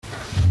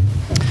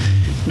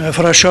Now,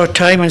 for a short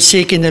time and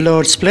seeking the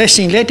Lord's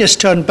blessing, let us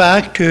turn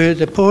back to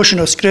the portion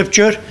of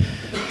Scripture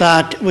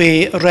that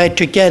we read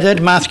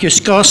together, Matthew's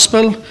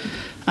Gospel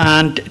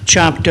and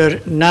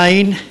chapter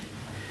 9,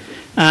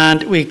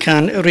 and we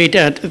can read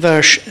at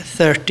verse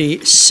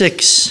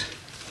 36.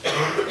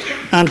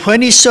 And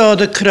when he saw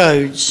the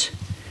crowds,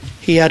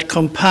 he had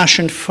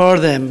compassion for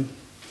them,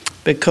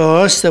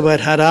 because they were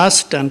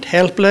harassed and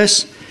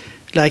helpless,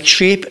 like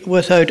sheep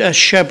without a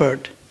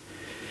shepherd.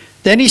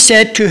 Then he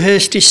said to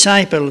his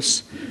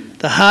disciples,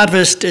 "The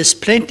harvest is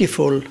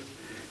plentiful,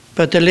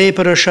 but the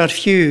laborers are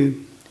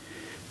few.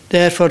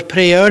 Therefore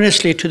pray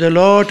earnestly to the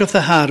Lord of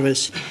the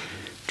harvest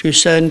to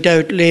send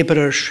out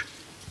laborers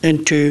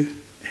into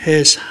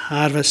his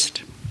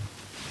harvest."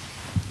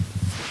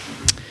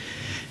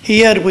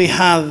 Here we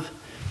have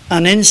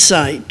an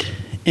insight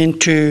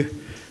into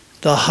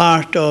the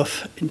heart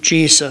of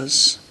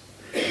Jesus.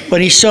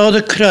 When he saw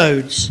the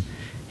crowds,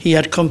 he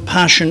had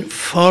compassion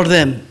for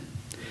them,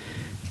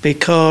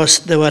 because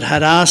they were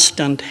harassed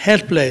and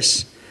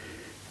helpless,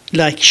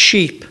 like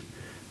sheep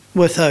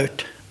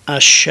without a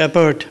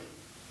shepherd.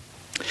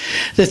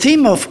 The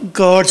theme of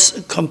God's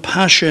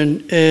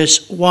compassion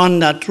is one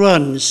that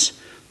runs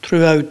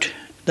throughout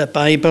the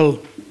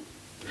Bible.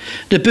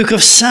 The book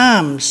of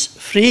Psalms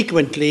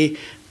frequently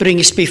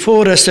brings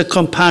before us the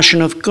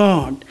compassion of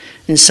God.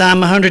 In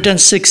Psalm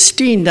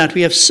 116 that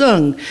we have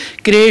sung,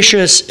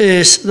 "Gracious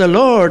is the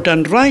Lord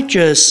and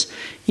righteous,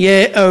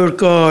 yea, our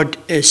God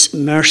is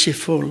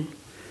merciful."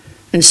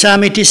 In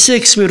Psalm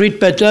 86 we read,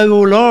 "But thou,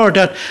 O Lord,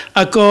 art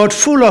a God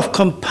full of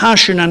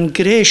compassion and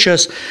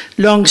gracious,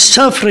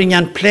 long-suffering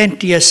and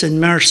plenteous in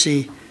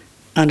mercy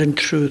and in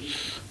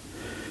truth."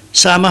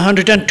 Psalm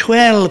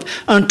 112,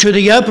 "Unto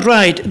the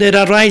upright there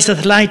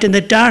ariseth light in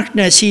the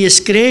darkness. He is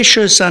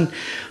gracious and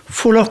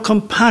full of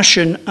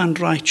compassion and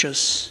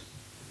righteous."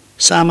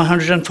 Psalm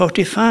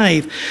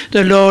 145,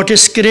 "The Lord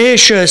is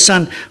gracious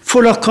and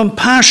full of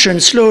compassion,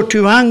 slow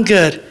to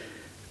anger,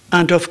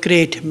 and of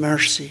great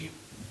mercy."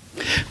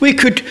 We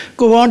could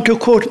go on to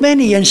quote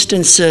many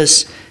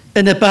instances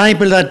in the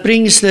Bible that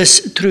brings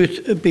this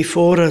truth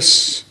before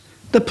us.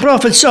 The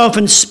prophets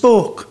often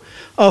spoke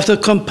of the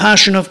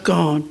compassion of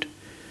God.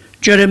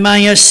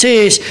 Jeremiah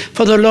says,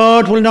 "For the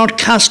Lord will not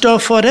cast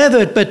off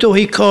forever, but though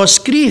he cause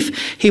grief,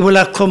 he will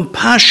have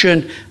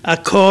compassion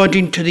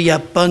according to the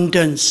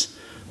abundance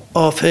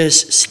of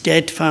his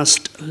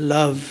steadfast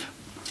love."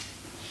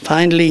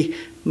 Finally,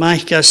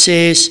 Micah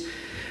says,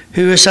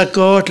 "Who is a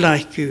God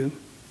like you,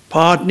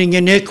 pardoning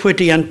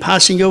iniquity and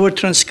passing over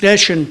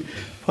transgression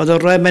for the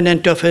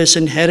remnant of his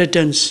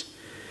inheritance?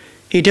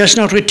 He does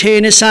not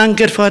retain his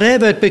anger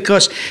forever,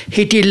 because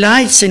he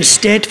delights in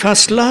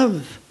steadfast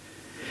love.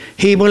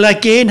 He will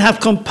again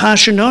have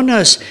compassion on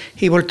us.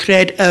 He will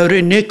tread our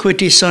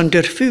iniquities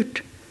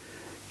underfoot.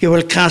 He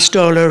will cast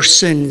all our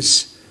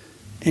sins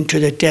into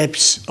the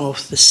depths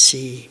of the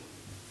sea."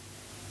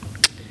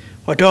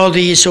 What all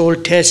these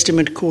Old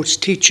Testament quotes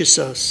teaches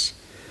us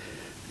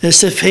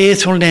is the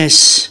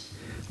faithfulness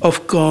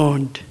of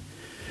God,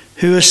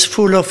 who is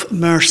full of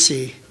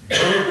mercy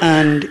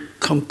and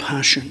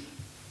compassion.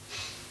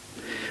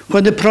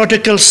 When the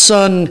prodigal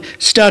son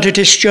started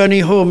his journey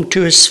home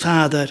to his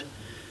father,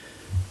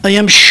 I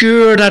am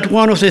sure that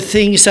one of the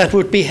things that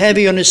would be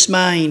heavy on his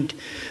mind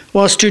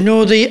was to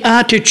know the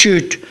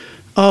attitude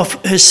of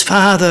his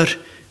father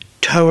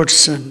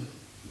towards him,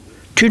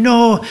 to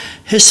know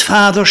his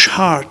father's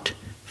heart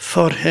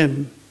for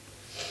him.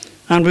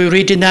 And we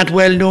read in that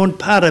well-known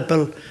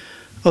parable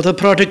of the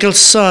prodigal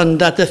son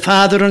that the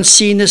father, on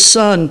seeing the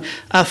son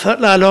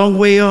a long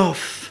way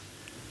off,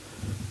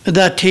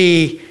 that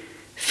he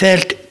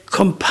felt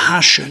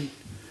compassion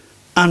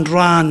and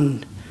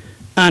ran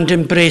and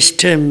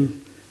embraced him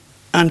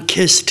and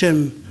kissed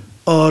him,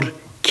 or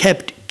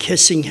kept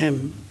kissing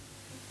him.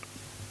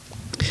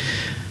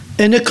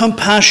 In the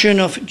compassion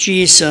of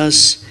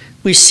Jesus,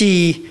 we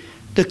see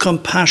the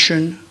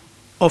compassion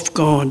of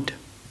God.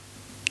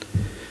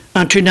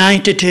 And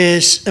tonight it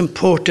is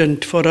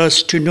important for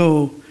us to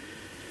know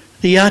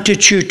the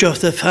attitude of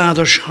the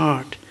Father's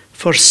heart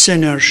for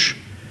sinners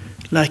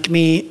like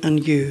me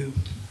and you.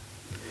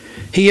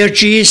 Here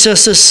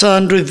Jesus the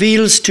Son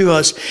reveals to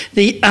us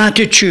the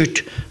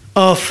attitude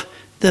of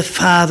the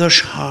Father's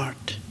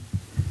heart.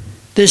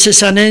 This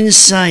is an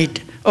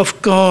insight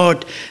of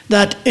God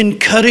that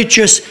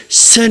encourages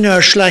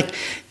sinners like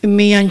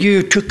me and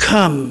you to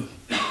come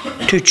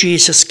to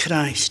Jesus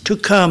Christ, to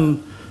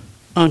come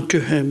unto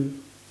him.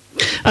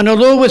 And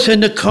although within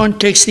the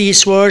context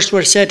these words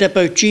were said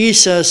about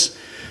Jesus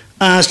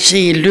as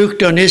he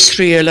looked on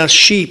Israel as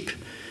sheep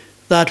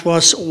that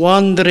was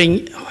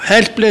wandering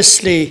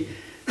helplessly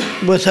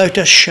without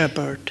a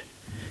shepherd,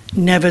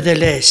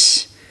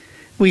 nevertheless,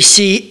 we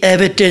see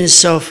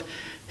evidence of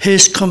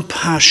his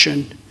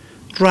compassion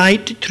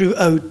right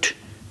throughout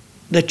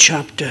the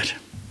chapter.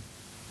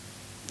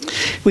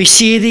 We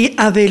see the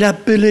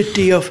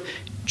availability of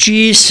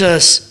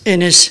Jesus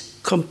in his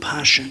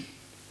compassion.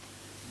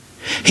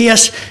 He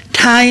has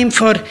time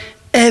for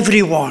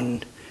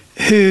everyone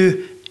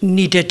who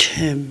needed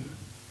him.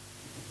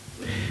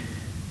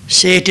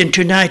 Satan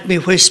tonight may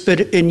whisper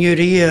in your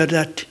ear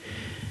that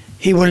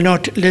he will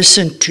not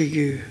listen to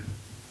you.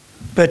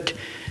 But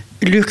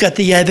look at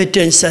the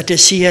evidence that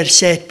is here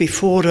set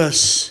before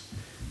us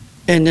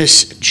in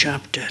this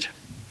chapter.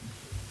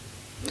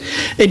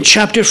 In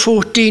chapter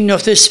 14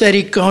 of this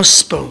very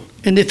gospel,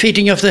 in the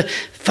feeding of the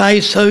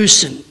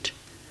 5,000,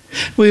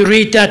 we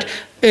read that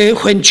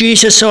when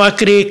Jesus saw a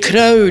great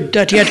crowd,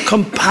 that he had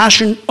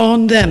compassion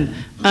on them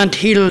and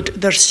healed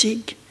their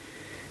sick.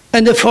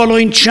 In the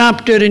following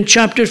chapter, in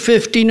chapter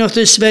 15 of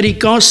this very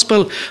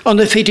gospel, on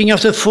the feeding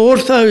of the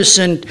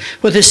 4,000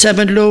 with the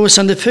 7 loaves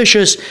and the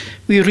fishes,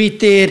 we read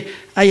there,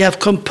 I have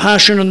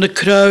compassion on the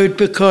crowd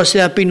because they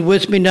have been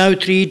with me now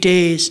 3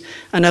 days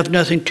and have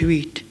nothing to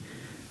eat.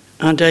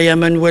 And I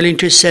am unwilling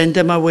to send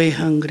them away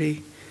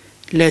hungry,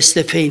 lest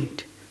they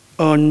faint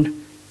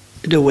on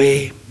the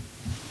way.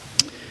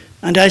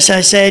 And as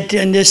I said,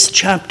 in this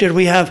chapter,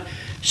 we have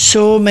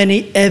so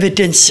many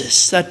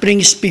evidences that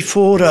brings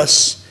before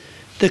us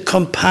the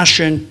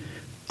compassion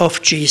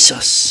of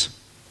Jesus,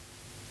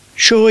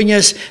 showing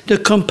us the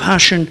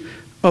compassion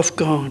of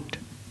God.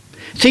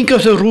 Think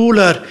of the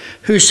ruler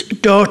whose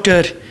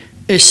daughter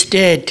is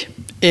dead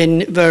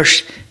in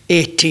verse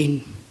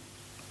 18.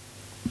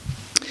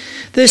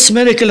 This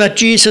miracle that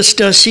Jesus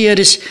does here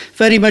is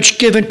very much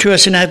given to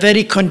us in a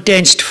very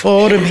condensed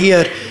form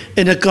here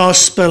in the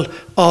Gospel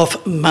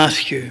of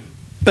Matthew.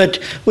 But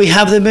we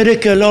have the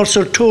miracle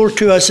also told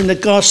to us in the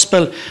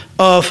Gospel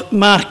of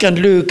Mark and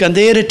Luke, and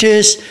there it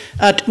is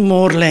at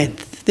more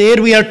length.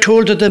 There we are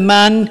told that the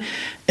man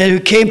who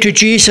came to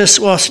Jesus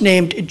was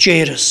named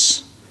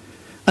Jairus,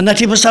 and that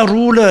he was a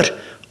ruler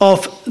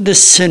of the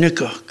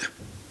synagogue.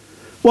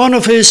 One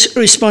of his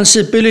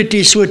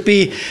responsibilities would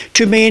be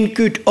to maintain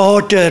good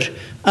order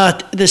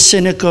at the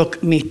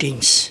synagogue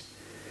meetings.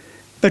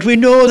 But we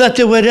know that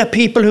there were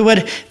people who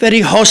were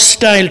very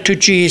hostile to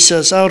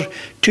Jesus or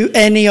to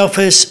any of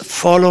his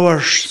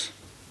followers.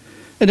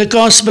 In the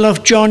Gospel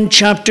of John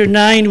chapter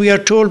 9, we are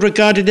told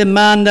regarding the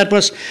man that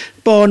was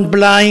born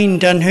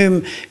blind and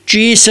whom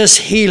Jesus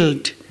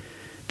healed,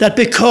 that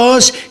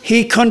because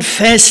he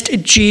confessed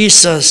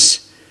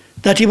Jesus,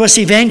 that he was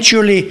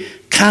eventually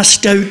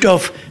cast out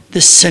of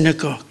the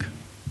synagogue.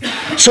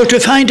 So to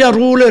find a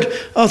ruler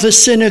of the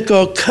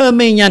synagogue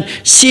coming and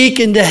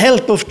seeking the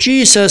help of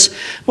Jesus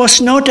was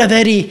not a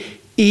very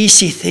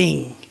easy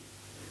thing.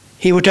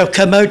 He would have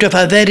come out of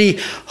a very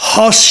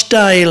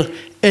hostile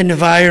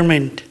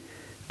environment,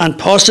 and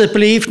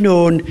possibly, if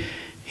known,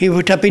 he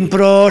would have been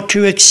brought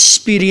to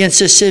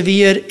experience a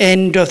severe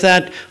end of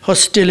that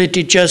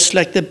hostility, just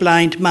like the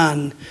blind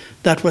man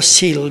that was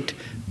healed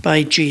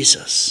by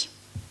Jesus.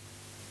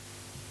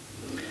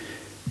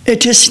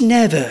 It is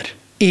never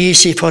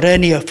easy for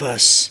any of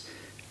us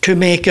to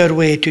make our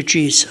way to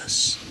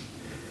Jesus.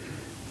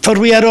 For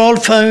we are all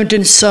found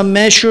in some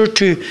measure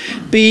to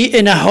be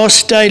in a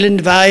hostile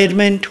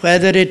environment,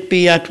 whether it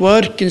be at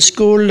work, in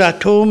school,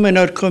 at home, in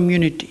our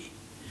community.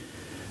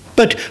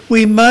 But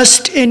we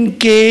must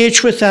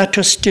engage with that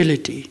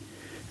hostility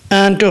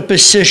and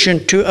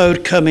opposition to our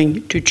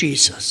coming to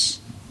Jesus.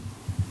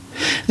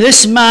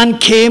 This man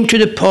came to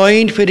the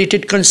point where he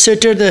did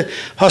consider the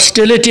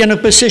hostility and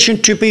opposition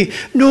to be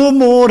no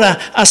more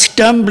a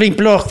stumbling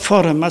block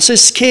for him, as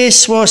his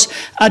case was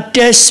a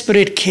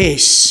desperate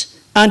case,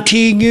 and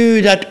he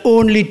knew that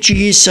only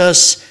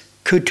Jesus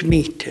could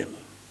meet him.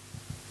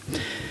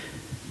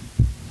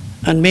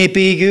 And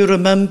maybe you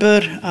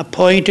remember a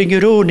point in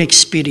your own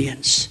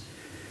experience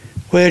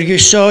where you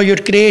saw your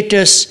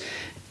greatest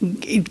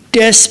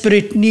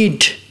desperate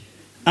need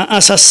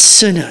as a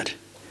sinner,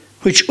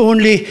 which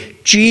only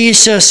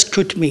Jesus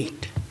could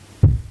meet.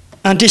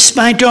 And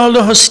despite all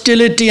the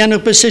hostility and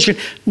opposition,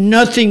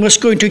 nothing was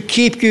going to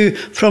keep you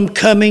from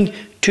coming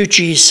to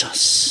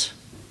Jesus.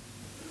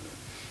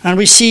 And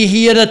we see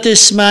here that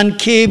this man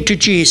came to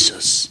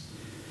Jesus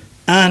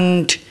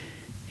and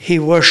he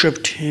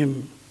worshipped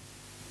him.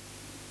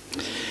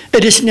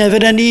 It is never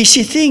an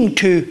easy thing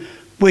to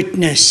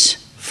witness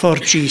for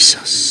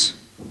Jesus.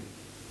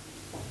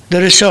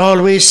 There is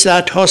always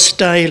that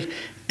hostile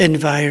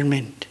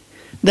environment,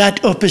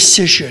 that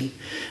opposition,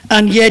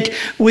 and yet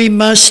we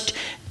must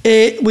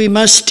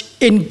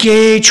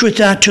engage with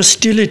that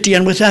hostility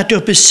and with that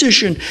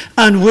opposition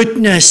and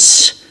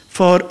witness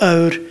for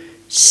our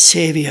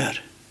Saviour.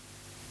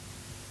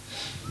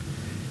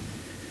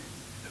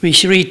 We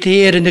read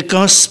there in the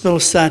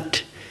Gospels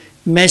that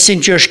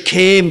messengers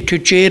came to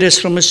Jairus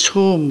from his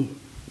home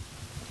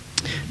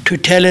to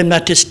tell him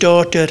that his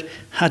daughter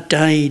had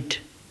died.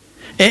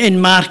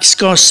 In Mark's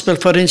Gospel,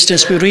 for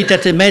instance, we read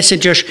that the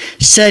messengers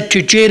said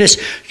to Jairus,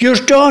 "Your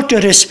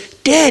daughter is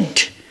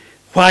dead.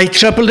 Why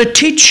trouble the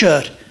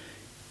teacher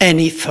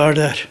any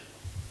further?"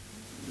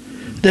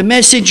 The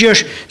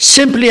messengers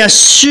simply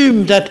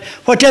assumed that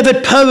whatever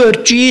power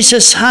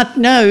Jesus had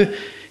now,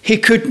 he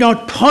could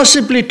not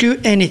possibly do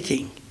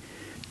anything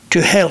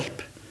to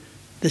help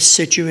the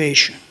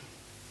situation.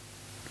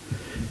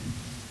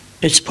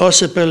 It's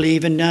possible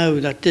even now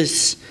that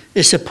this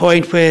is a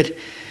point where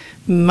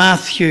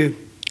Matthew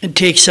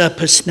takes up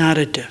his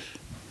narrative.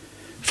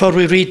 For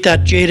we read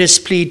that Jairus'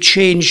 plea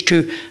changed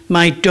to,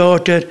 "My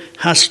daughter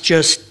has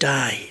just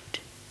died.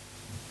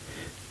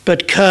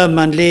 But come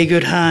and lay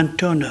your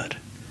hand on her,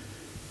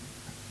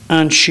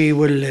 and she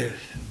will live."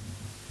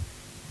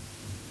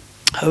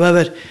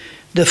 However,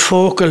 the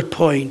focal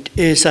point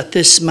is that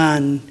this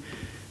man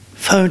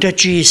found a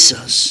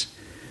Jesus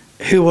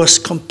who was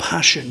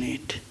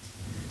compassionate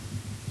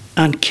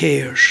and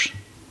cares.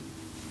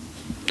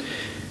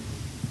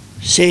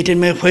 Satan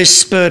may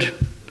whisper,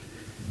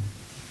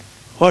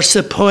 "What's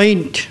the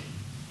point?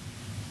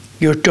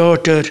 Your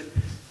daughter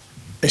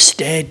is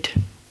dead.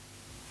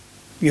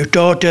 Your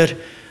daughter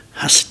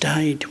has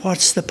died.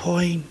 What's the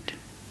point?"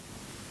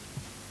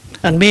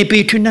 And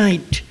maybe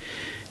tonight,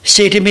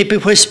 Satan may be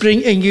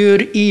whispering in your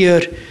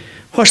ear,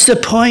 "What's the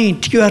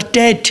point? You are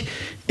dead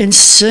in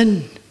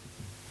sin."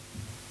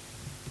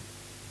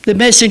 The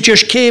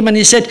messengers came and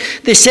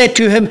they said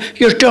to him,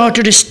 "Your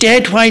daughter is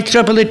dead. Why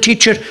trouble the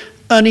teacher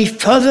any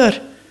further?"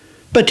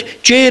 But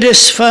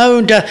Jairus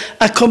found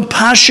a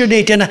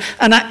compassionate and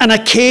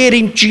a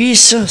caring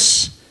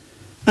Jesus.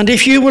 And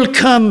if you will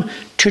come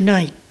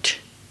tonight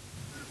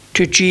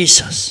to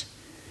Jesus,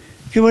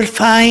 you will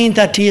find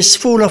that he is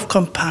full of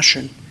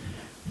compassion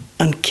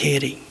and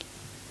caring.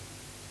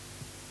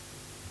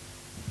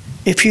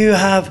 If you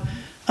have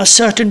a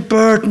certain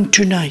burden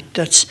tonight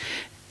that's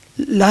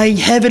lying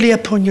heavily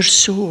upon your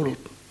soul,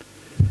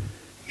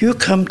 you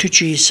come to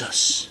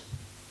Jesus.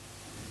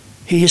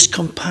 He is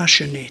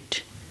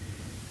compassionate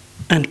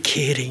and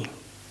caring.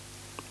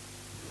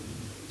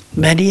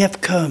 Many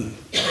have come,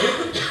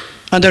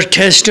 and their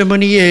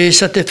testimony is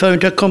that they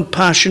found a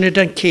compassionate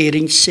and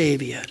caring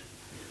Saviour.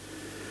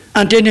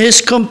 And in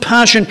his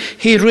compassion,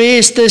 he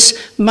raised this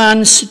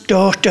man's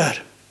daughter.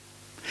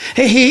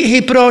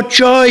 He brought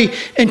joy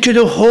into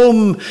the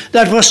home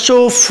that was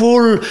so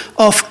full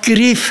of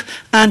grief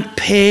and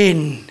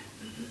pain.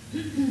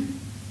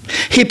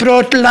 He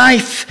brought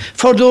life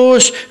for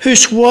those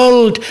whose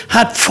world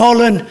had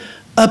fallen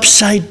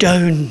upside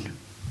down.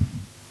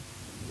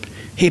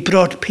 He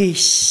brought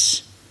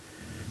peace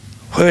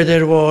where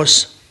there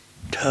was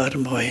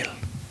turmoil.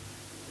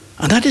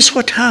 And that is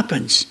what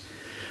happens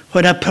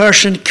when a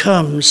person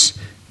comes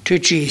to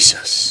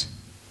Jesus.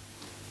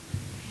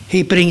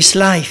 He brings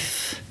life.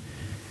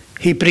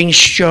 He brings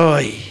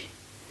joy,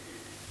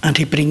 and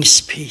he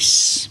brings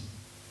peace.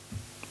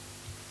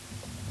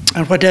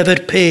 And whatever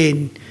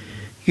pain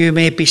you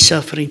may be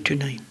suffering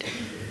tonight,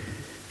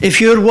 if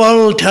your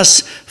world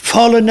has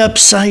fallen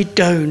upside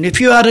down,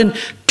 if you are in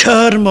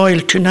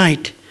turmoil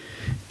tonight,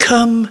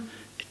 come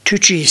to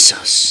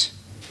Jesus.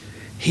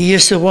 He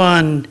is the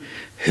one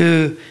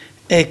who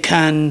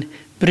can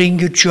bring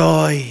you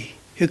joy,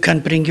 who can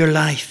bring you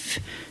life,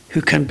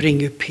 who can bring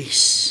you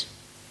peace.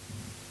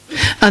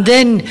 And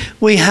then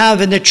we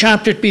have in the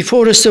chapter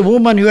before us the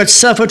woman who had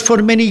suffered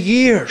for many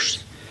years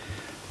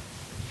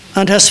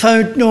and has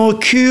found no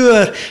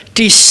cure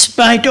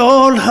despite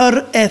all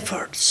her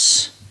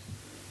efforts.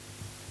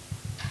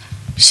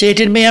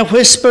 Satan may have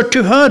whispered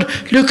to her,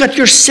 "Look at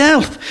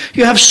yourself.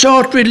 You have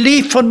sought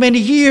relief for many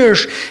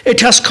years.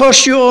 It has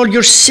cost you all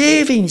your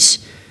savings,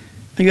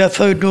 and you have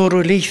found no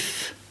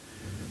relief.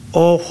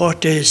 Oh,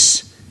 what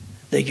is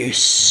the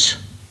use?"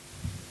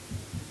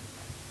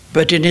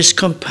 But in his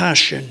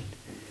compassion,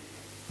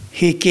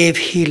 he gave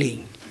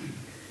healing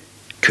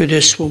to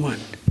this woman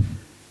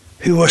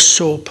who was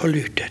so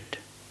polluted.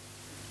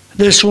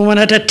 This woman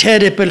had a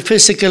terrible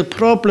physical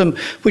problem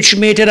which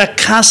made her a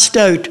cast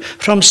out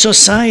from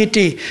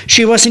society.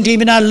 She wasn't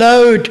even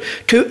allowed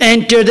to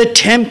enter the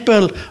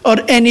temple or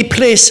any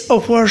place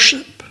of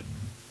worship.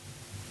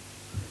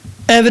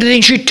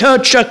 Everything she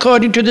touched,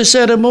 according to the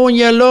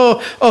ceremonial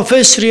law of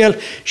Israel,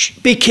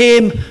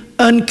 became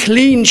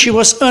unclean. She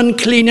was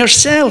unclean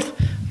herself,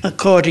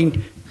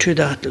 according to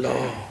that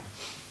law.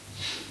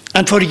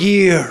 And for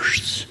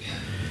years,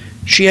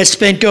 she had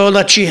spent all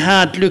that she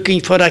had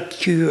looking for a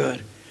cure.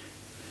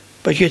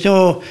 But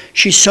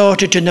she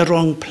sought it in the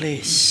wrong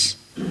place.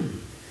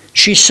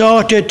 She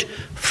sought it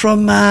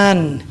from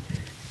man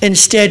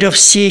instead of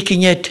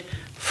seeking it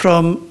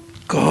from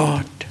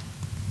God.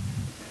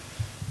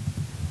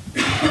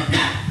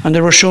 And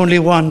there was only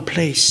one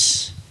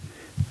place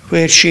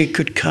where she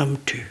could come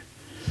to,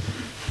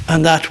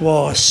 and that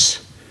was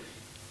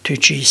to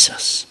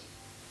Jesus.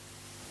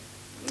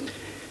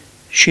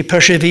 She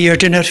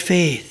persevered in her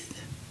faith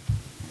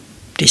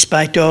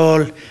despite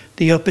all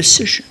the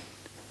opposition.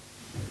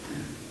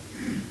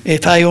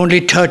 "If I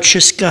only touch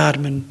his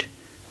garment,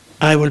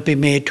 I will be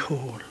made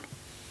whole."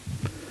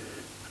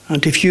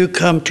 And if you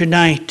come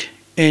tonight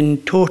in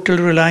total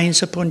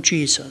reliance upon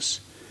Jesus,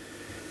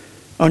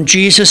 on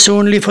Jesus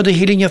only for the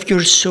healing of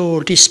your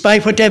soul,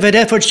 despite whatever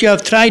efforts you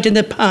have tried in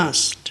the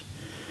past,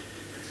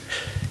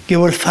 you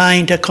will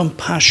find a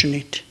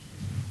compassionate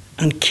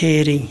and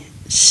caring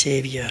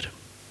Saviour.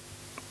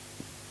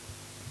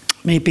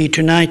 Maybe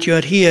tonight you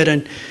are here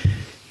and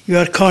you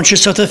are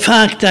conscious of the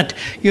fact that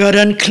you are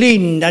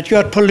unclean, that you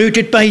are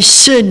polluted by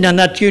sin, and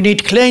that you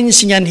need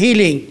cleansing and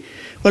healing.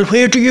 Well,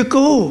 where do you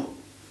go?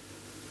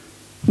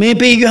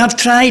 Maybe you have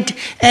tried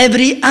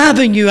every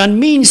avenue and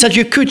means that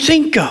you could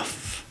think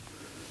of,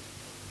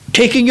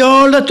 taking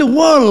all that the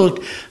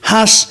world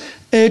has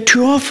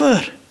to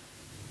offer,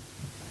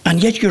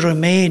 and yet you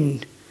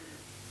remain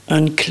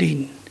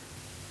unclean.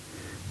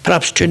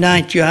 Perhaps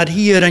tonight you are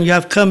here and you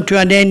have come to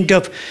an end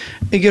of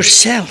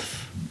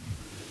yourself.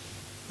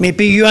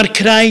 Maybe you are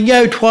crying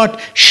out, what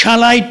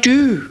shall I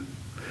do?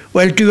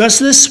 Well, do as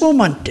this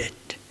woman did.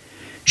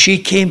 She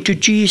came to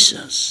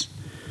Jesus,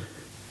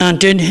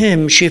 and in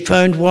him she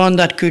found one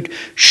that could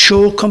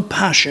show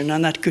compassion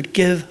and that could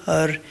give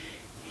her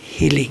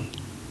healing.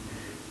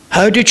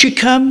 How did she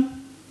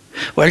come?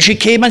 Well, she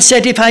came and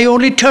said, if I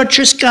only touch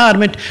his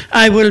garment,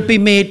 I will be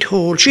made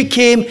whole. She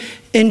came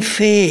in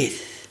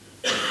faith.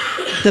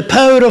 The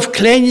power of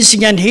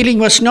cleansing and healing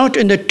was not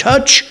in the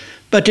touch,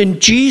 but in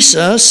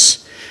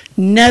Jesus.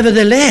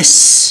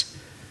 Nevertheless,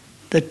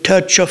 the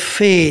touch of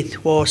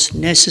faith was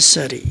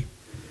necessary.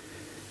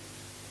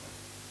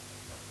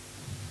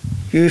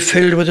 You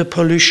filled with the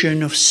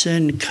pollution of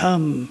sin,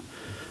 come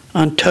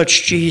and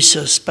touch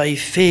Jesus by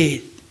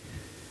faith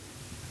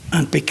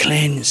and be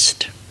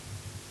cleansed.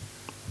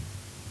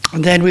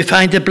 And then we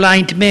find the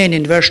blind men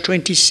in verse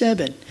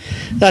 27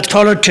 that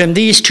followed him.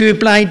 These two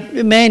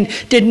blind men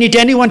didn't need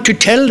anyone to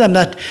tell them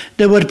that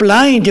they were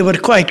blind. They were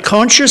quite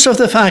conscious of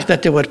the fact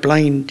that they were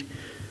blind.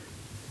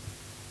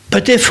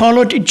 But they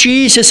followed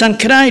Jesus and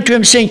cried to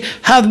him, saying,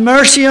 have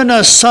mercy on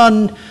us,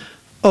 Son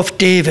of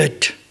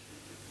David.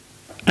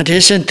 And it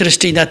is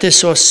interesting that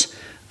this was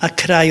a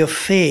cry of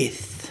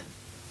faith.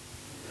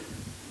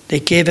 They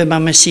gave him a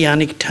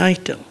messianic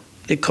title.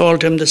 They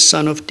called him the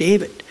Son of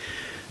David.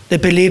 They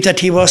believed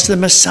that he was the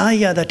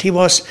Messiah, that he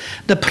was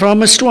the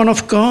promised one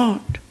of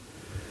God.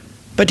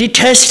 But he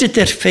tested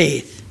their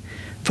faith.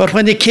 For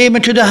when they came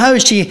into the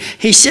house,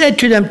 he said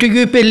to them, do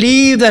you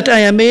believe that I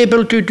am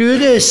able to do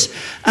this?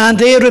 And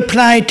they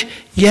replied,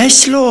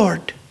 yes,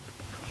 Lord.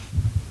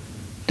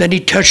 Then he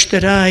touched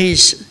their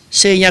eyes,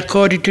 saying,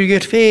 according to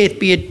your faith,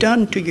 be it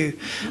done to you.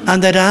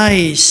 And their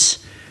eyes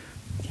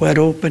were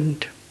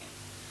opened.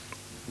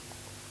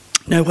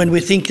 Now, when we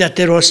think that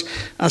there was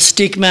a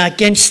stigma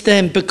against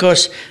them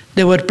because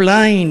they were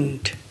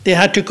blind, they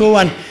had to go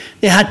and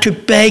they had to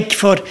beg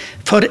for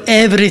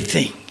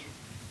everything.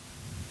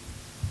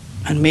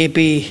 And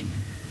maybe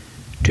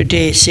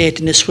today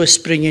Satan is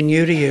whispering in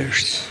your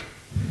ears,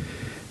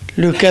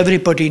 look,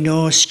 everybody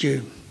knows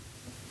you.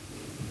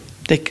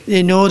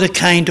 They know the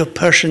kind of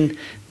person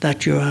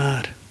that you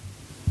are.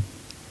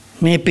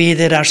 Maybe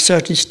there are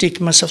certain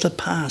stigmas of the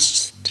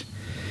past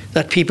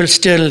that people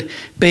still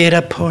bear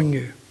upon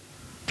you.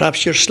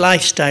 Perhaps your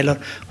lifestyle or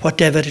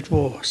whatever it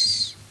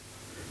was.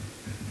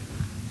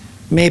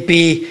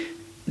 Maybe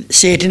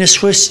Satan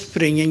is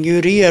whispering in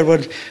your ear,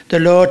 well, the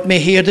Lord may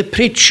hear the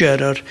preacher,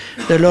 or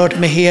the Lord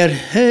may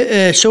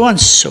hear so and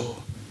so,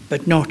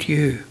 but not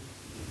you.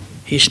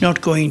 He's not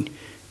going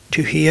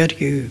to hear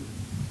you.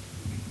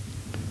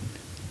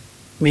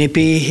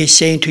 Maybe he's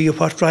saying to you,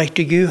 what right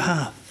do you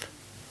have?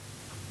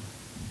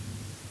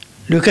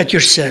 Look at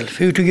yourself.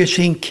 Who do you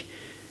think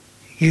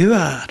you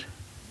are?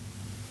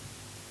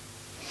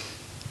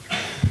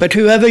 But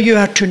whoever you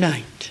are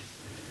tonight,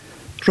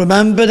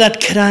 remember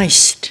that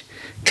Christ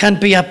can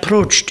be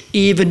approached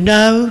even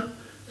now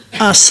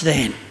as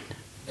then.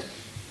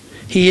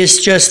 He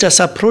is just as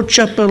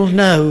approachable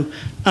now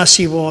as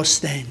he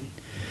was then.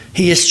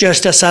 He is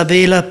just as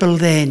available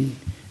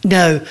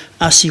now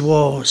as he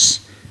was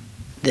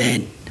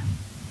then.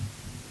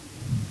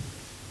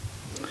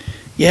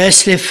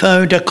 Yes, they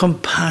found a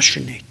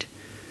compassionate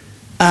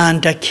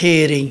and a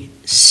caring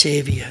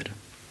Saviour.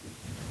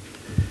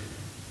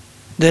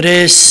 There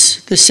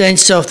is the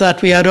sense of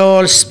that we are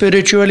all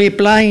spiritually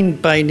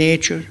blind by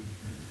nature.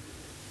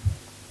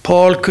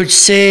 Paul could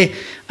say,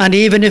 and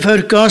even if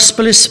our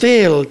gospel is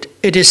veiled,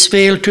 it is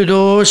veiled to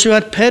those who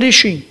are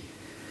perishing.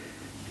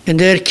 In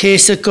their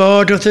case, the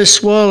God of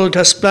this world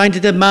has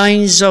blinded the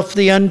minds of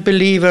the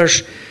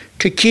unbelievers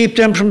to keep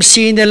them from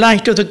seeing the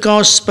light of the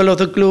gospel of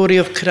the glory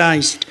of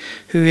Christ,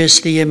 who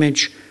is the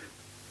image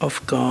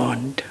of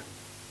God.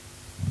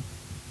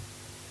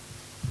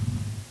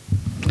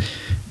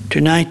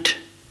 Tonight,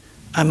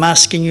 I'm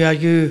asking you, are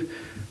you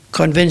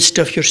convinced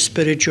of your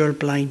spiritual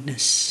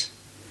blindness?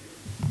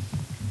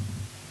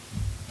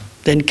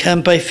 Then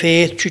come by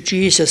faith to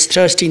Jesus,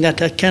 trusting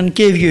that I can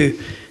give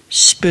you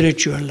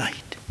spiritual light.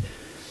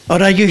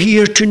 Or are you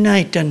here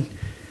tonight and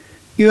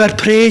you are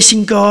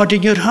praising God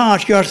in your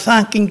heart? You are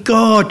thanking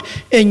God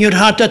in your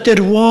heart that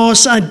there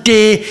was a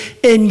day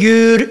in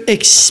your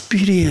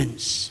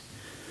experience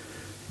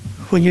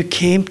when you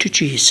came to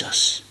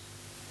Jesus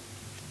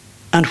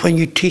and when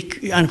he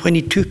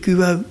took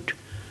you out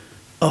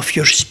of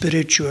your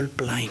spiritual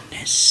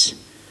blindness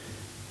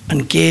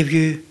and gave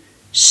you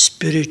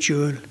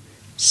spiritual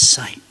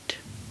sight.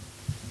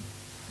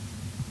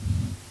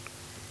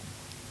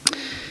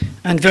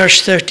 And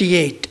verse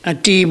 38, a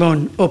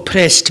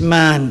demon-oppressed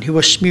man who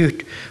was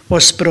mute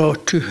was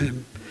brought to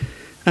him.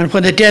 And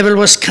when the devil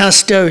was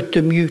cast out,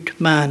 the mute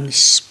man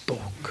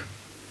spoke.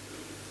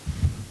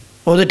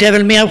 Or the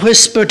devil may have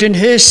whispered in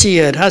his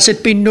ear, has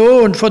it been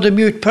known for the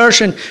mute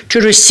person to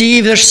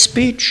receive their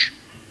speech?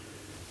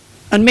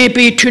 And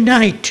maybe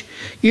tonight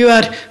you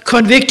are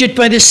convicted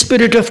by the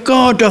Spirit of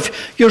God of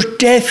your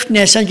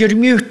deafness and your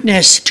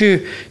muteness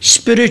to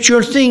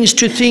spiritual things,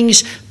 to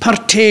things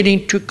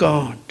pertaining to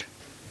God.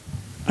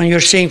 And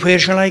you're saying, where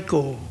shall I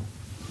go?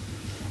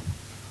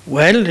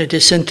 Well, it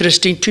is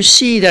interesting to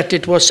see that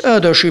it was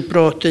others who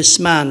brought this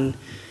man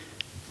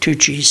to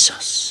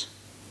Jesus.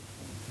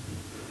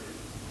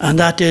 And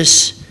that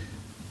is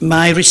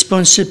my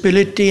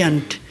responsibility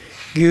and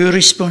your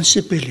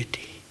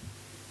responsibility,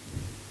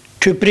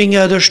 to bring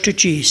others to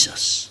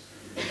Jesus,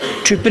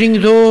 to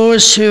bring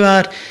those who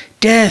are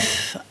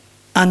deaf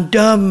and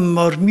dumb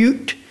or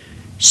mute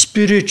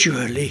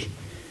spiritually,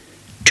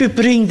 to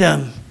bring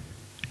them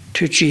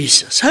to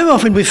Jesus. How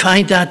often we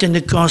find that in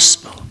the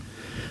gospel,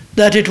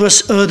 that it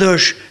was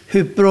others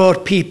who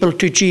brought people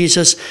to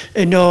Jesus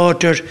in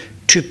order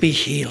to be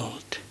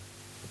healed.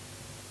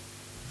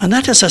 And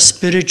that is a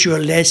spiritual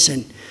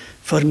lesson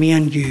for me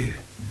and you.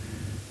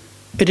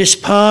 It is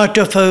part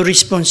of our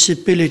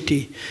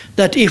responsibility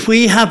that if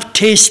we have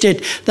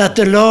tasted that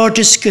the Lord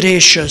is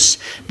gracious,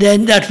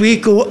 then that we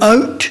go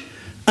out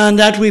and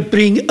that we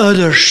bring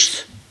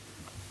others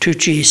to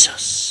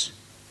Jesus.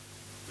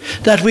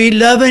 That we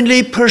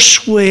lovingly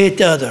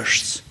persuade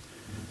others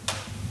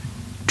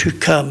to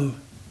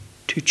come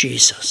to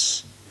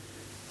Jesus.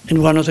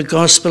 In one of the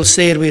Gospels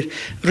there we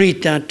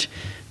read that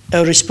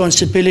our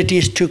responsibility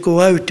is to go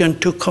out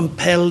and to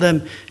compel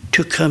them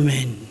to come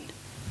in.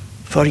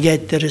 For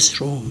yet there is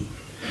room.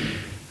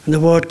 And the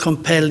word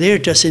compel there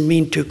doesn't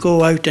mean to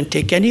go out and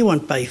take anyone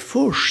by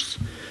force.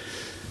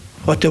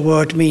 What the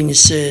word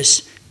means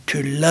is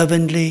to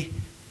lovingly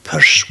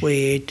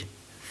persuade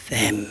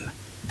them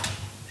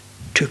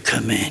to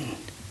come in.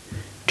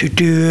 To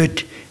do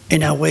it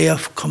in a way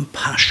of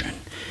compassion,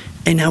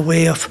 in a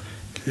way of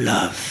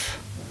love,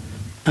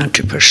 and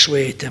to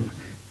persuade them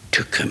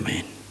to come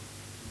in.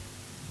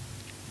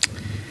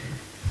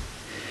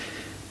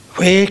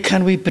 Where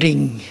can we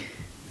bring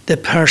the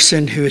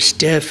person who is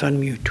deaf and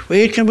mute?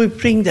 Where can we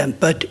bring them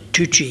but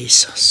to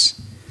Jesus?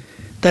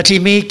 That he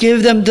may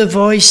give them the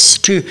voice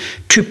to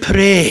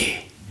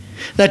pray.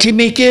 That he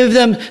may give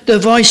them the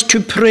voice to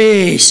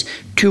praise,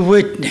 to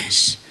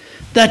witness.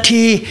 That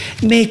he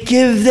may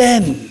give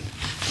them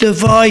the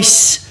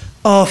voice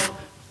of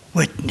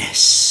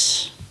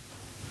witness.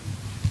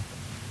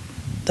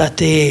 That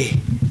they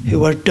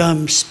who are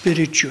dumb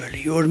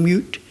spiritually or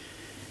mute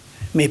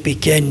may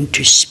begin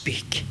to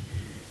speak.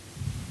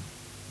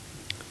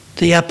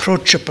 The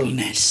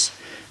approachableness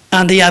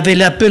and the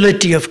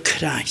availability of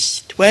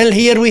Christ. Well,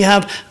 here we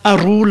have a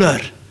ruler,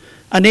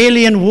 an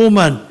alien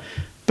woman,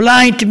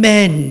 blind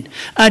men,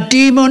 a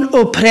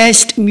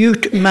demon-oppressed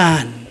mute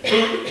man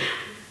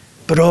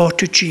brought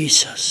to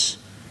Jesus.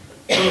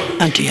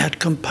 And he had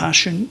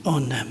compassion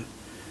on them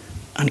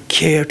and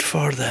cared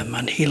for them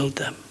and healed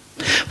them.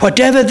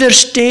 Whatever their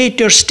state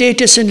or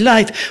status in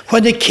life,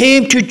 when they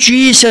came to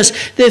Jesus,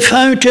 they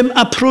found him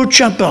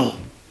approachable.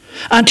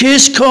 And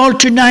his call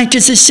tonight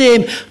is the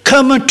same.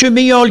 Come unto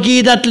me, all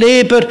ye that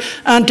labour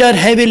and are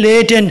heavy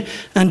laden,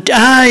 and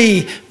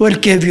I will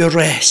give you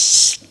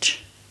rest.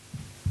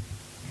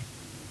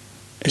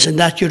 Isn't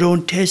that your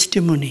own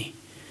testimony,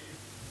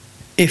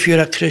 if you're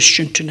a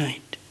Christian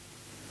tonight?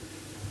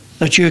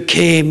 That you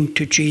came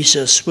to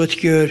Jesus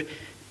with your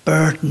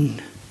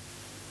burden,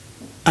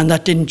 and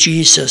that in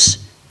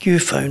Jesus you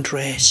found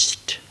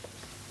rest.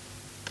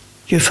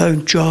 You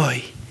found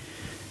joy.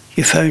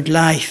 You found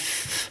life.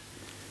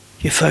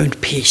 You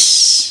found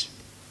peace.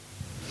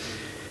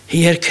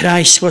 Here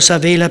Christ was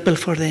available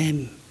for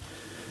them.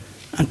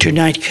 And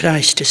tonight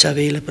Christ is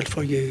available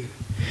for you.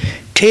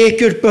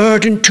 Take your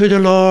burden to the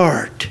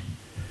Lord.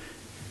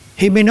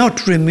 He may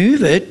not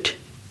remove it,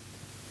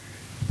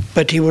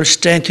 but he will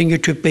strengthen you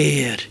to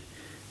bear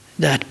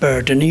that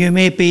burden. You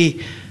may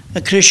be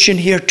a Christian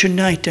here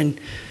tonight and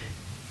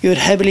you're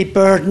heavily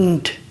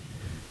burdened.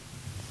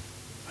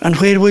 And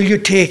where will you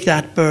take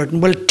that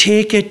burden? Well,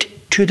 take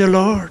it to the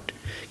Lord.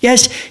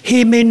 Yes,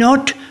 he may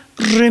not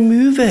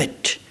remove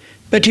it,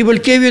 but he will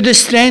give you the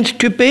strength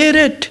to bear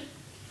it.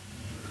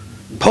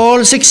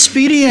 Paul's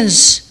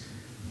experience,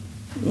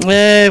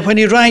 when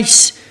he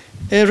writes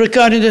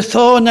regarding the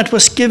thorn that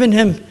was given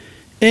him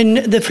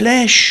in the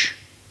flesh,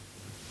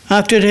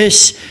 after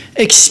his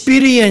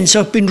experience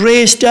of being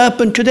raised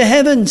up into the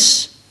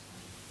heavens.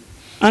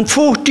 And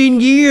 14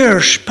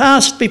 years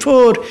passed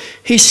before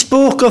he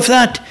spoke of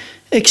that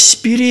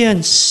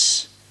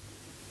experience.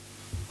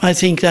 I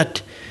think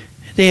that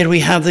there we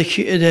have the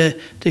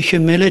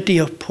humility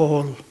of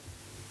Paul.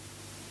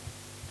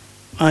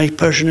 I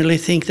personally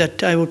think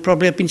that I would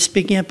probably have been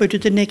speaking about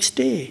it the next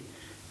day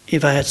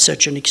if I had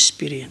such an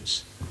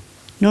experience.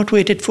 Not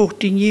waited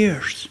 14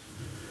 years.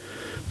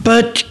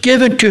 But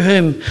given to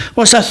him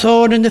was a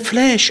thorn in the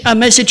flesh, a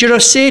messenger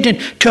of Satan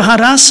to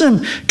harass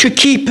him, to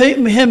keep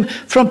him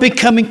from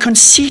becoming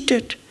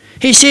conceited.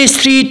 He says,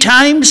 3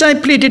 times I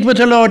pleaded with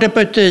the Lord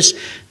about this,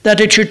 that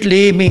it should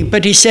leave me.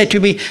 But he said to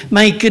me,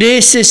 my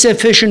grace is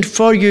sufficient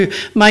for you.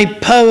 My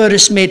power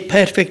is made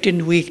perfect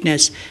in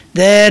weakness.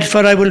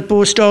 Therefore I will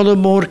boast all the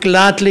more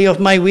gladly of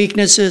my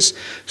weaknesses,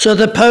 so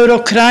the power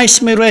of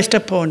Christ may rest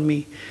upon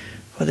me.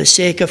 For the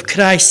sake of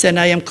Christ, then,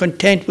 I am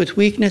content with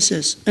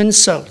weaknesses,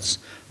 insults,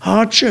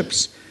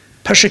 hardships,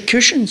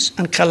 persecutions,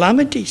 and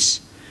calamities.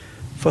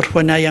 For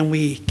when I am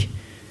weak,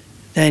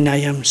 then I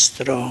am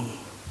strong.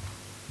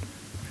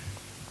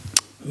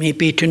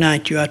 Maybe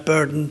tonight you are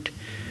burdened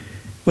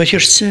with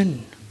your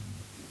sin.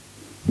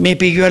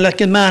 Maybe you are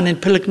like a man in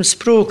Pilgrim's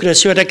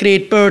Progress who had a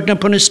great burden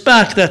upon his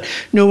back that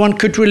no one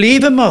could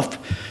relieve him of.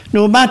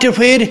 No matter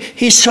where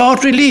he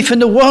sought relief in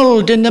the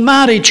world, in the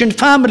marriage, in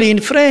family, in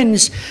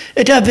friends,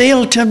 it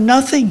availed him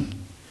nothing.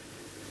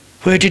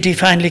 Where did he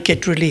finally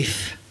get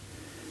relief?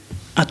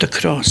 At the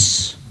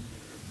cross.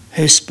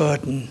 His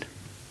burden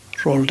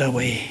rolled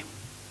away.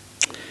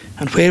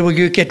 And where will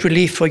you get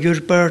relief for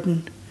your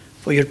burden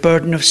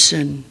of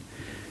sin?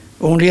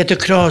 Only at the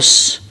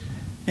cross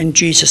in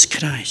Jesus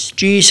Christ.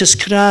 Jesus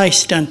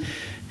Christ and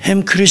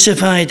him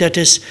crucified, that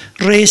is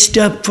raised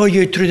up for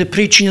you through the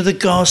preaching of the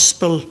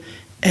gospel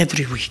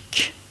every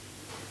week.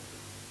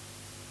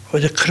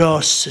 Where the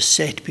cross is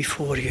set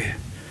before you.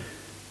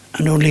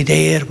 And only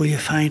there will you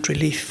find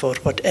relief for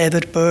whatever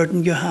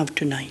burden you have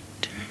tonight.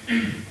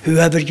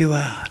 Whoever you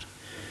are.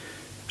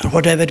 And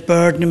whatever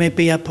burden may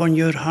be upon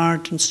your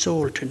heart and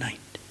soul tonight.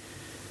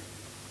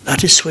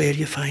 That is where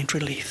you find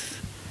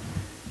relief.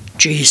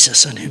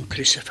 Jesus and him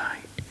crucified.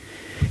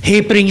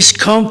 He brings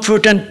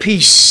comfort and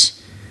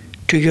peace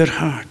to your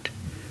heart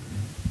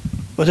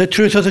with the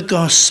truth of the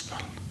gospel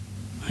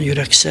and your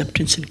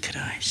acceptance in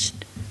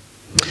Christ.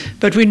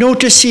 But we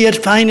notice here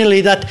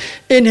finally that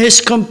in his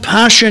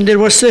compassion there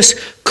was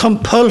this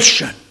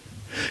compulsion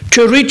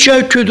to reach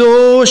out to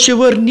those who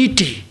were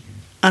needy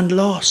and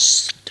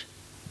lost.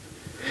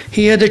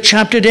 Here the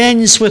chapter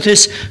ends with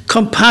his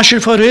compassion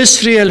for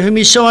Israel, whom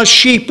he saw as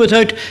sheep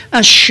without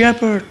a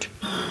shepherd.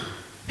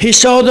 He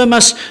saw them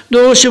as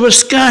those who were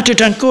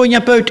scattered and going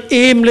about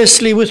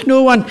aimlessly with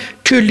no one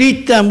to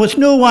lead them, with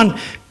no one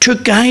to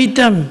guide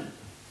them.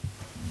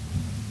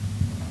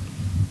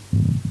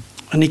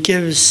 And he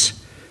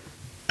gives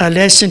a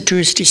lesson to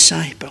his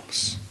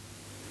disciples.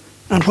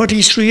 And what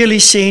he's really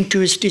saying to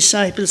his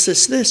disciples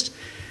is this.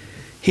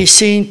 He's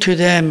saying to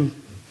them,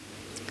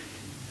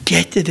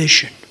 get the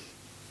vision.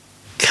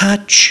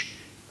 Catch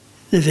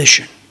the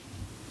vision.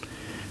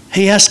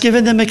 He has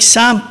given them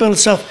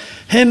examples of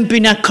him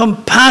being a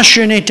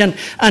compassionate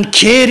and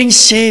caring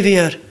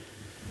Saviour.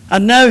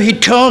 And now he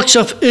talks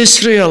of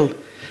Israel,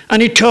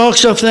 and he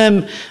talks of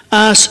them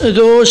as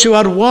those who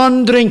are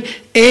wandering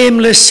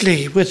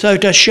aimlessly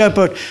without a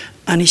shepherd.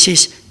 And he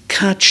says,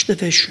 catch the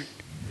vision.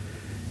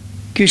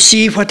 You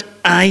see what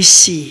I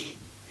see,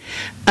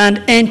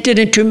 and enter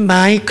into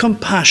my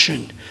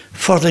compassion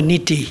for the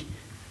needy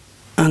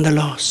and the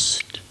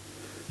lost.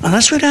 And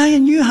that's what I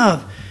and you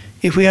have.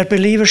 If we are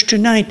believers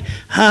tonight,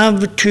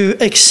 have to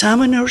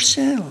examine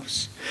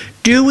ourselves.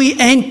 Do we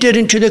enter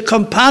into the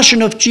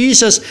compassion of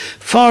Jesus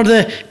for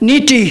the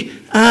needy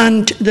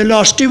and the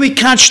lost? Do we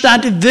catch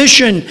that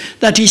vision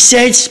that he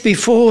sets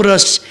before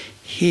us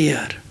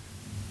here?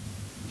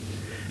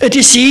 It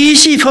is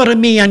easy for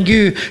me and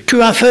you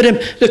to affirm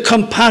the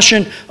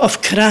compassion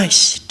of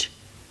Christ.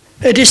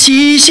 It is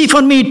easy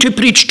for me to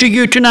preach to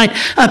you tonight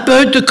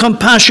about the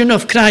compassion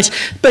of Christ.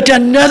 But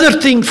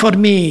another thing for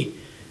me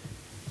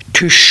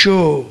to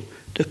show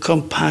the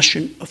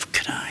compassion of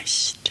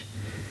Christ.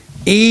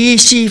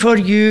 Easy for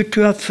you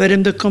to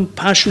affirm the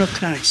compassion of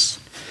Christ.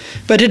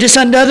 But it is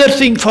another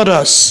thing for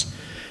us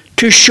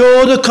to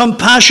show the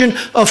compassion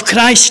of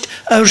Christ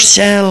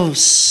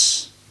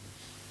ourselves.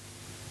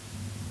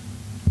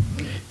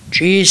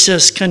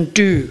 Jesus can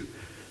do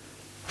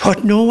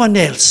what no one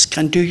else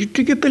can do.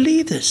 Do you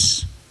believe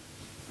this?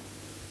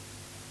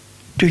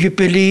 Do you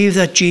believe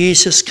that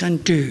Jesus can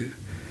do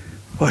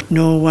what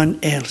no one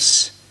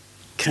else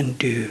can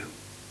do?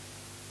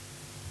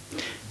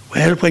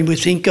 Well, when we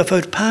think of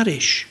our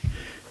parish,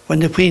 when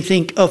we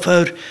think of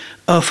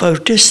our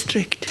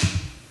district,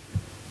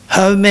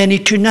 how many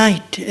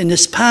tonight in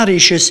this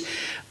parish is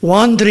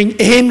wandering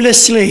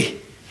aimlessly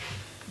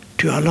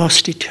to a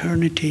lost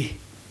eternity?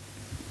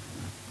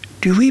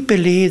 Do we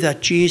believe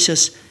that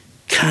Jesus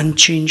can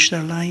change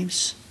their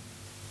lives?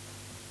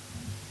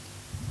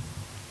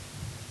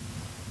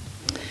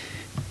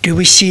 Do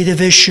we see the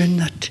vision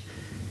that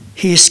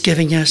he is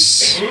giving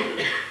us?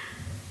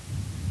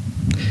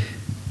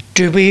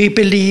 Do we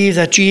believe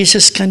that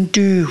Jesus can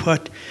do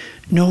what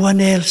no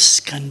one else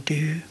can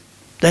do?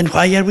 Then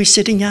why are we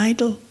sitting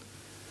idle?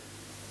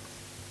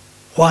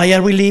 Why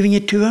are we leaving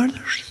it to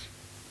others?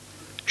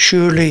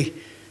 Surely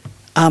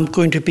I'm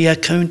going to be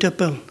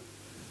accountable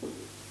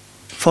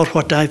for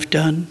what I've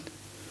done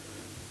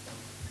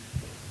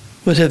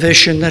with the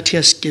vision that he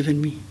has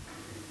given me.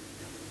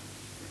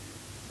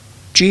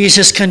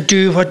 Jesus can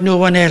do what no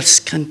one else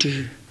can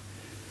do.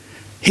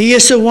 He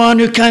is the one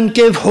who can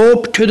give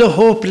hope to the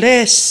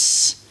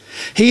hopeless.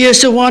 He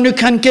is the one who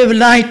can give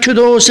light to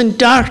those in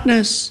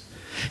darkness.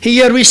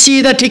 Here we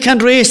see that he can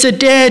raise the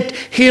dead,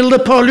 heal the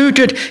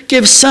polluted,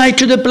 give sight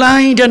to the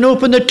blind, and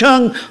open the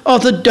tongue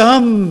of the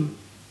dumb.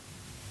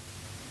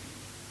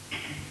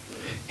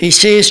 He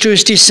says to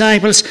his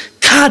disciples,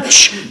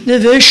 catch the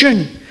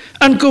vision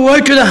and go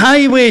out to the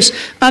highways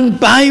and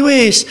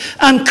byways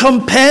and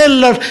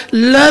compel or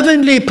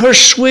lovingly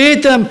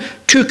persuade them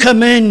to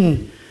come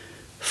in,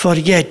 for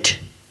yet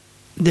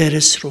there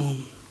is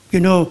room.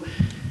 You know,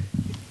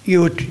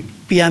 you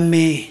would be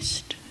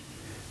amazed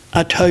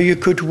at how you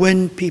could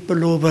win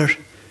people over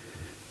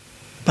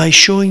by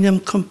showing them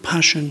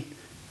compassion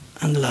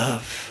and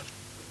love,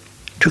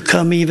 to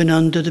come even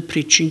under the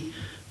preaching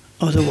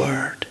of the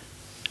word.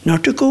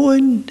 Not to go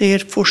in there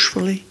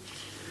forcefully,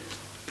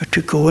 but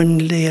to go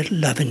in there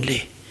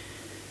lovingly,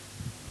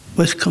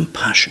 with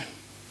compassion.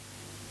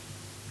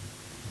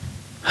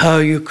 How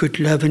you could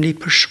lovingly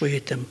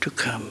persuade them to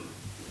come.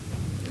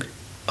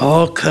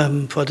 All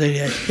come, for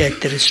yet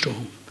there is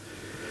room.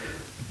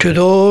 To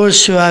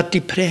those who are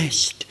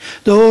depressed,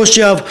 those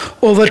who have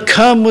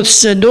overcome with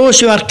sin,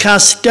 those who are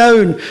cast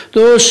down,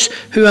 those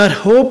who are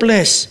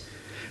hopeless,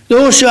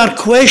 those who are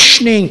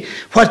questioning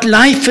what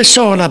life is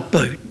all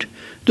about,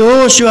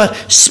 those who are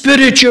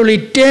spiritually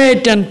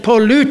dead and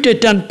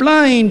polluted and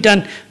blind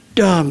and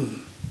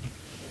dumb.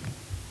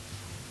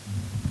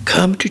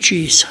 Come to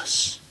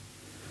Jesus,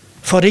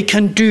 for he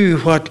can do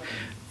what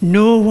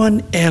no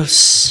one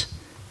else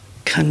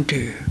can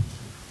do.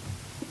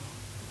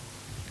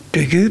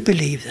 Do you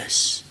believe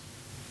this?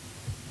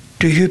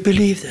 Do you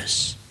believe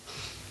this?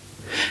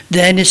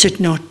 Then is it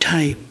not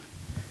time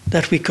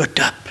that we got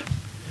up?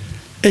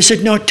 Is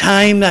it not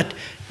time that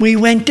we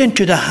went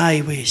into the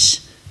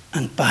highways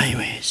and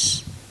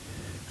byways?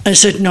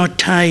 Is it not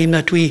time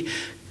that we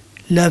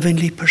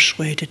lovingly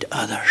persuaded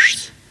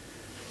others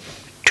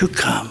to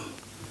come,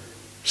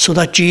 so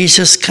that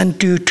Jesus can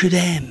do to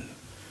them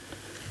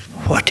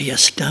what he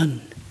has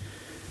done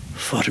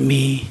for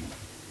me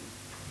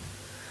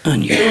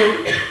and you?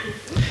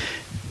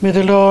 May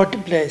the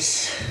Lord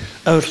bless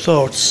our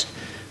thoughts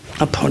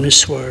upon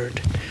his word.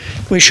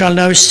 We shall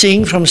now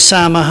sing from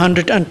Psalm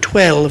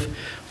 112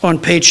 on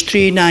page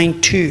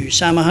 392.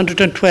 Psalm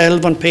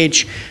 112 on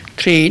page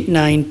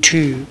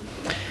 392.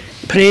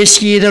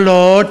 Praise ye the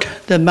Lord,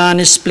 the man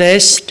is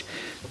blessed,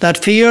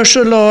 that fears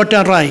the Lord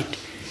aright,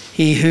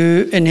 he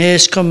who in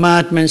his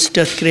commandments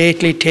doth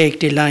greatly take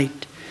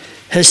delight.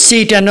 His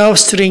seed and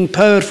offspring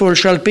powerful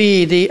shall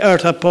be the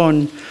earth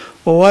upon.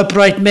 O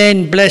upright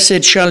men,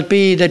 blessed shall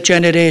be the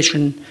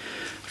generation.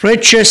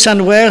 Riches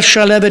and wealth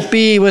shall ever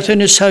be within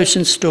his house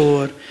and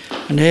store,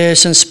 and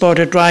his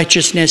unspotted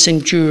righteousness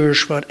endures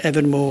for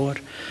evermore.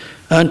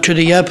 Unto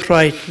the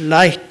upright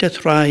light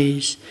doth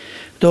rise,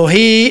 though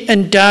he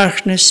in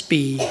darkness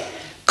be,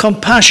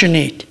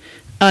 compassionate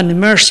and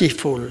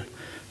merciful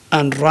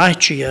and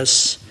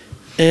righteous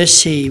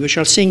is he. We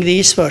shall sing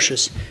these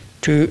verses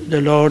to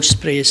the Lord's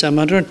praise. Psalm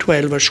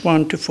 112, verse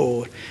 1 to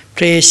 4.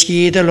 Praise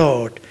ye the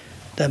Lord.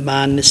 The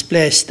man is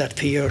blessed that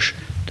fears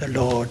the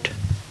Lord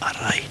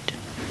aright.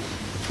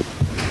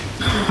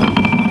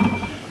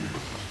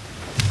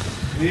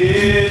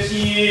 Praise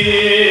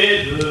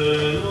ye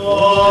the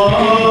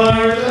Lord.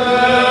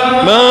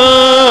 The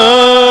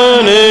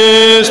man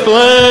is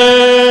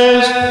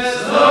blessed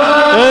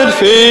that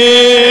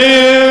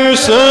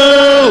fears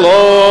the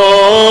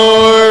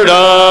Lord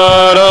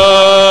aright.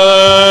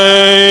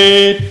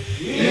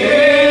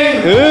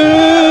 Who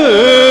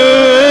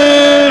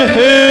in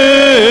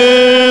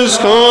his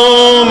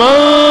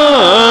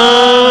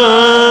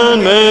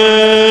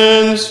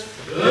commandments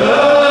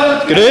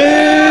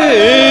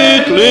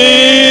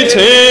greatly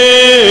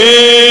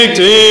take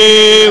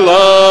delight.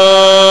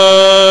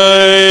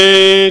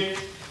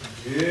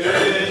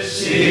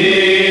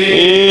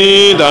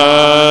 Seed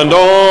and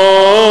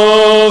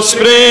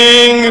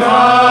offspring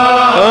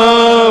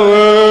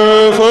powerful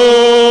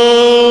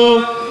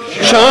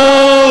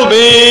shall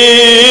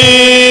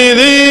be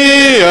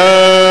the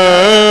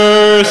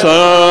earth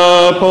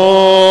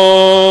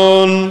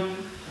upon.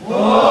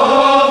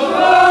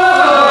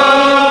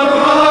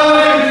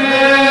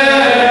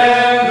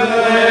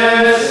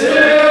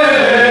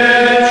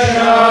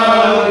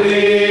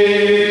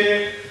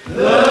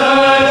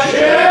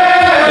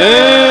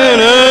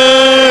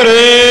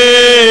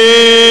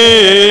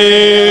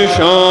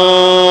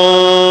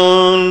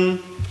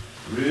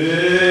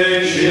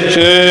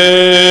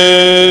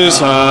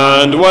 Riches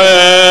and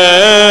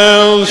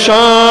wealth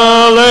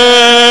shall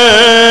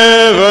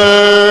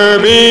ever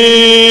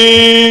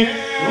be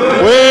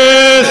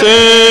within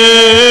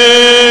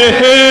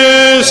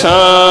his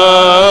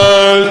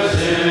house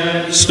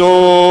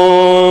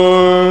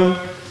store.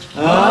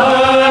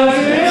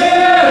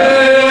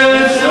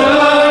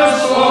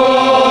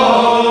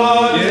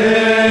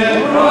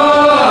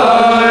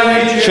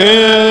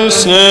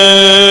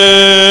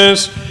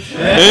 Righteousness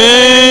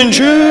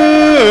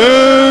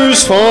endures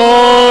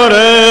forevermore.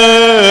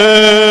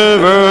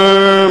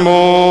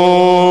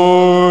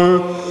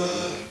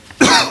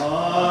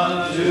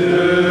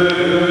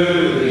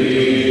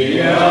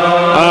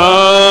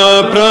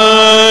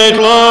 Upright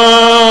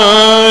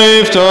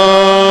life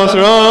doth doth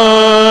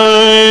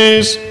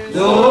rise.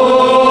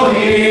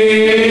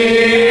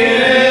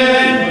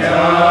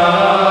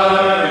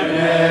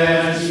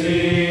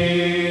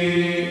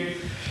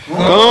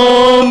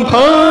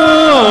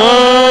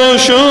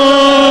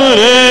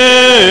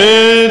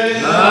 Compassionate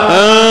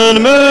and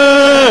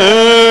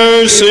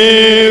merciful,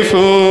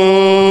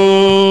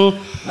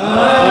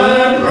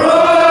 and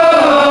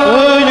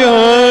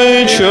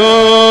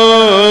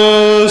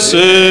righteous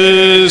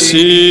is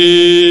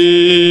he.